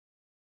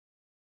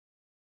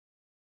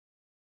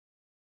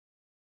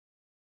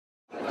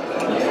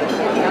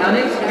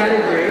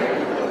category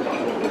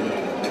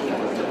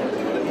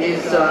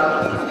is the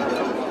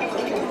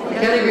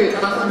category of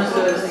Customer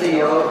Service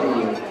CEO of the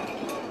Year.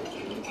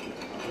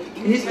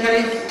 In this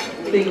case,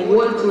 it's being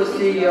awarded to a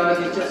CEO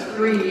who's just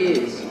 3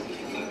 years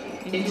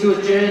into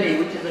a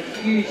journey which is a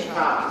huge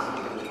task.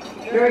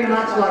 Very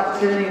much like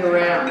turning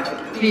around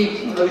a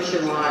big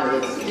ocean liner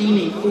that's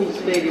steaming full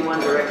speed in one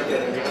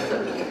direction and you have to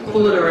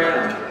pull it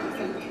around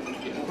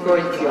before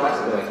it hits the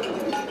iceberg.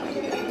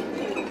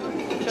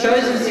 The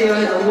chosen CEO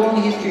has a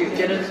long history of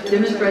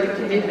demonstrating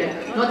commitment,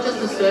 not just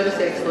to service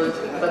excellence,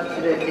 but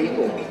to their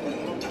people.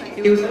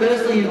 He was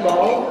personally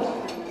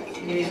involved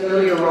in his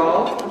earlier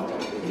role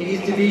in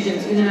his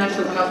division's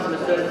International Customer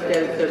Service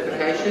Standard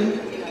Certification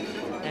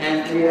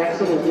and the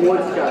actual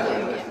awards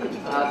judging.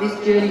 This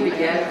journey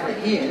began for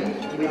him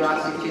with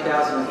us in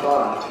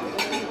 2005.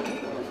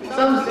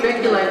 Some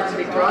speculated to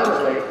me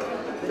privately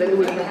that it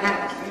was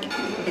perhaps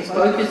his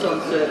focus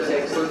on service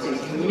excellence, his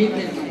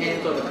commitment and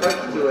hands-on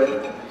approach to it,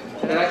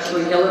 that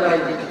actually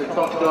elevated him to the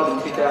top job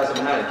in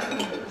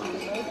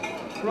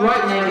 2008.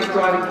 Right now he's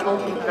driving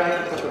cultural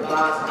change across a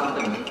vast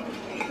company.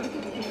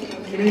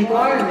 In an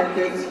environment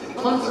that's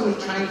constantly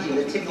changing,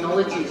 the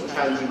technology is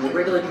changing, the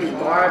regulatory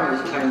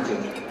environment is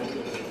changing,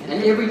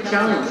 and every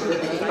challenge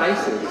that he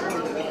faces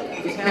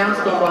is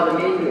pounced on by the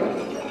media.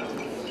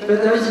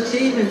 But those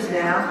achievements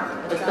now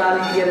are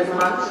starting to get as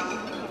much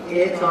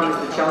airtime as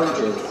the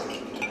challenges,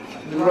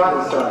 and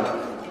rightly so.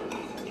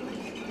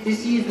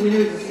 This year's winner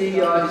is a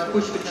CEO who's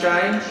pushed for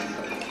change,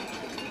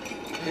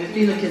 and it's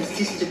been a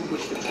consistent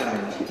push for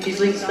change. He's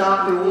linked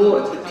staff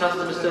rewards with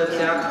customer service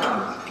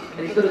outcomes,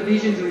 and he's got a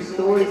vision to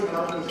restore his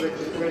company's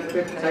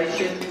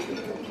reputation,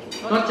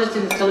 not just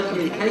in the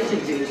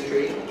telecommunications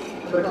industry,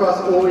 but across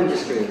all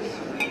industries.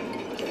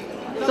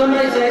 Some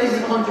may say this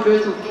is a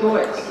controversial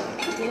choice,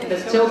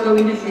 as telco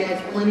industry has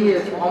plenty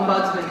of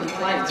ombudsman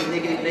complaints and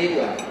negative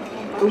media.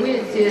 But we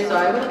at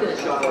CSIA, we're not going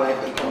to shy away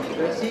from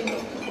controversy.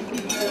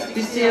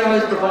 This CEO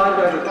has provided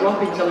over a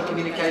drop in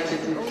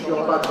telecommunications industry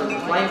ombudsman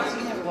complaints,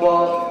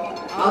 while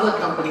other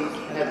companies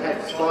have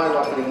had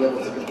skyrocketing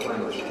levels of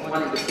complaints.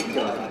 One in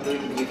particular,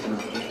 Whitford.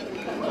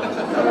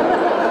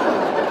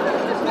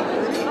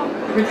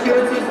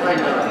 Gratuitous, I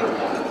know.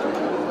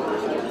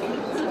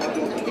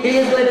 He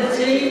has led a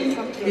team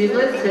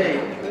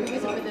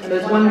that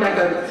has won back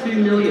over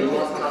 2 million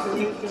lost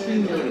customers.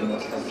 2 million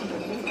lost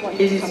customers.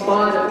 He's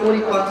inspired a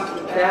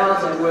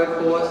 45,000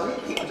 workforce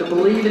to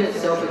believe in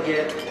itself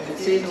again and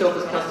see itself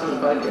as customer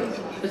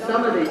focused. For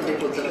some of these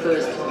people, it's the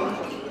first time.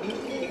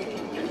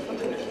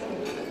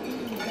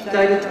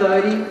 David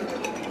Thodey.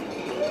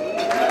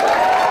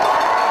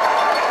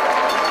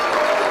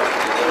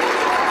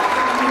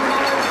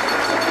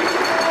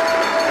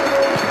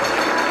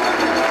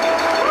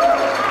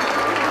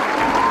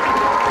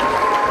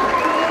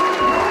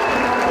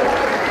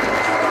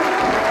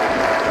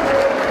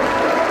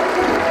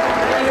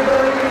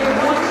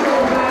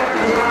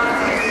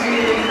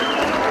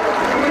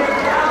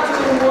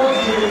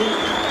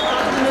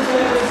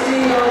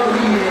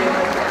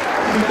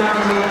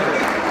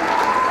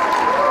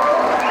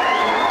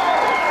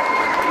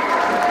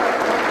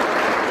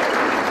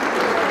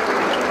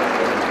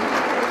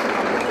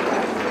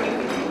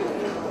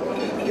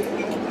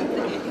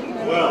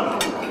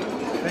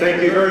 Thank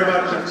you very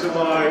much to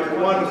my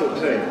wonderful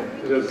team.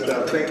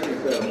 Thank you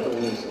for that,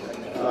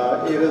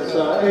 Paul. It is,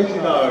 as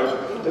you know,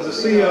 as a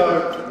CEO,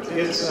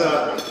 it's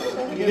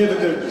you never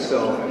do it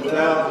yourself, and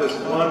without this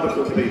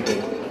wonderful people,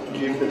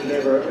 you could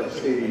never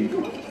achieve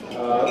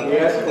the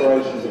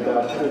aspirations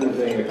about truly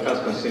being a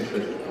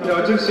customer-centric. You know,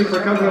 I do see for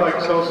a company like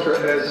Telstra,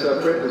 as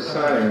Brett was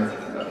saying,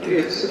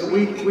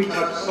 we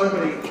touch so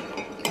many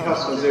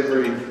customers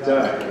every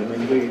day. I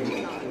mean, we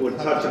would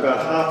touch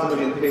about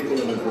 500,000 people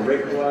in a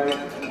direct way.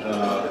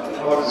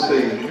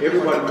 Obviously,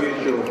 everyone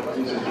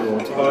uses your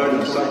phone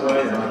in some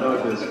way, and I know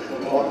there's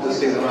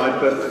Optus in tonight,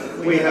 but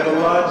we have a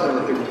large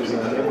number of people using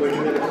it.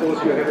 And then, of course,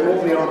 you have all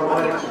the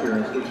online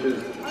experience, which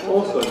is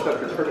also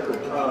such a critical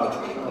part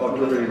of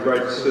delivering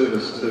great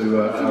service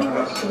to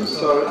our customers.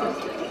 So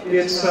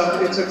it's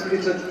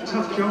a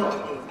tough job,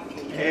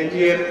 and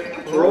yet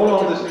we're all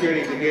on this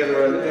journey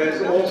together. And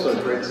as also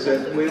Brett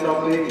said, we're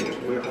not there yet.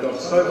 We've got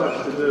so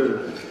much to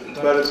do.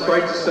 But it's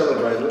great to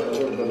celebrate a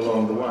little bit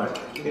along the way.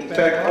 In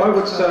fact, I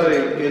would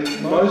say in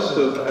most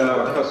of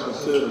our customer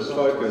service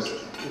focus,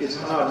 it's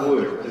hard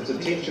work. It's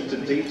attention to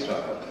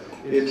detail.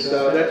 That's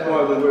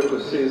why we work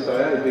with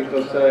CSIA,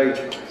 because they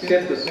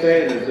set the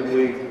standards and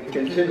we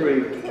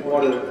continually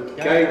want to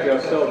gauge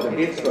ourselves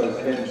against those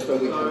standards so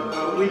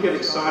we get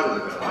excited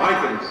about it. I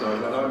get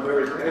excited. I'm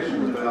very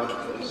passionate about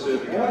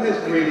serving. What has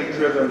really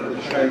driven the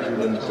change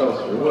within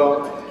Telstra?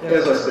 Well,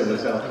 as I said,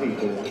 it's our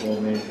people more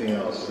than anything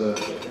else.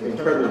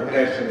 Incredible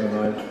passion, and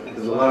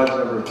there's a large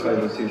number of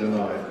tables here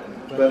tonight.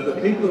 But the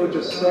people who are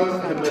just so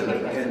committed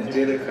and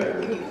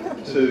dedicated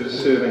to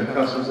serving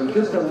customers and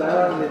just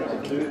allowing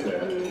them to do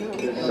that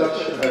is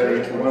such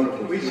a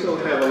wonderful. We still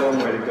have a long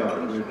way to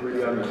go. We've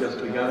really only just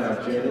begun our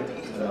journey.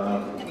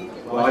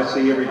 I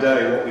see every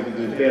day what we can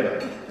do better.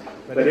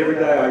 But every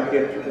day I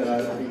get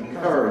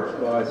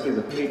encouraged by I see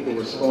the people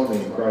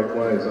responding in great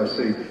ways. I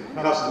see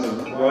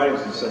customers writing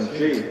and saying,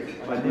 gee,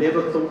 I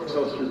never thought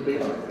Telstra would be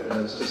like that.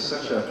 And it's just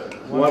such a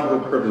wonderful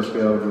privilege to be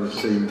able to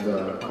receive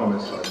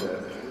comments like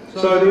that.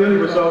 So the early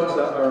results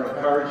are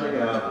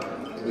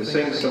encouraging. We're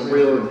seeing some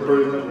real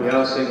improvement. We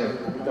are seeing a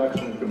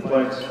reduction in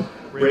complaints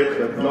rate,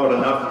 but not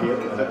enough yet,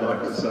 I'd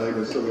like to say.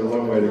 There's still a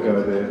long way to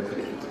go there.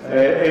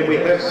 And we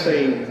have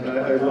seen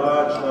a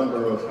large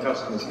number of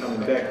customers coming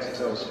back to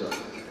Telstra.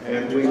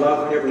 And we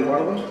love every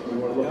one of them. We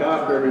want to look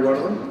after every one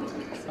of them.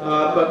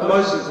 But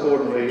most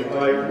importantly,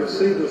 I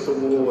received this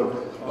award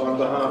on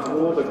behalf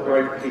of all the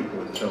great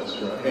people at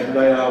Telstra. And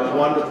they are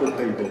wonderful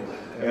people.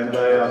 And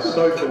they are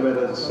so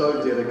committed,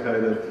 so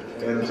dedicated.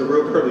 And it's a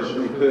real privilege for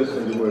me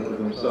personally to work with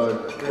them. So,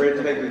 Brett,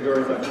 thank you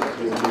very much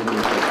for your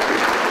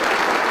leadership.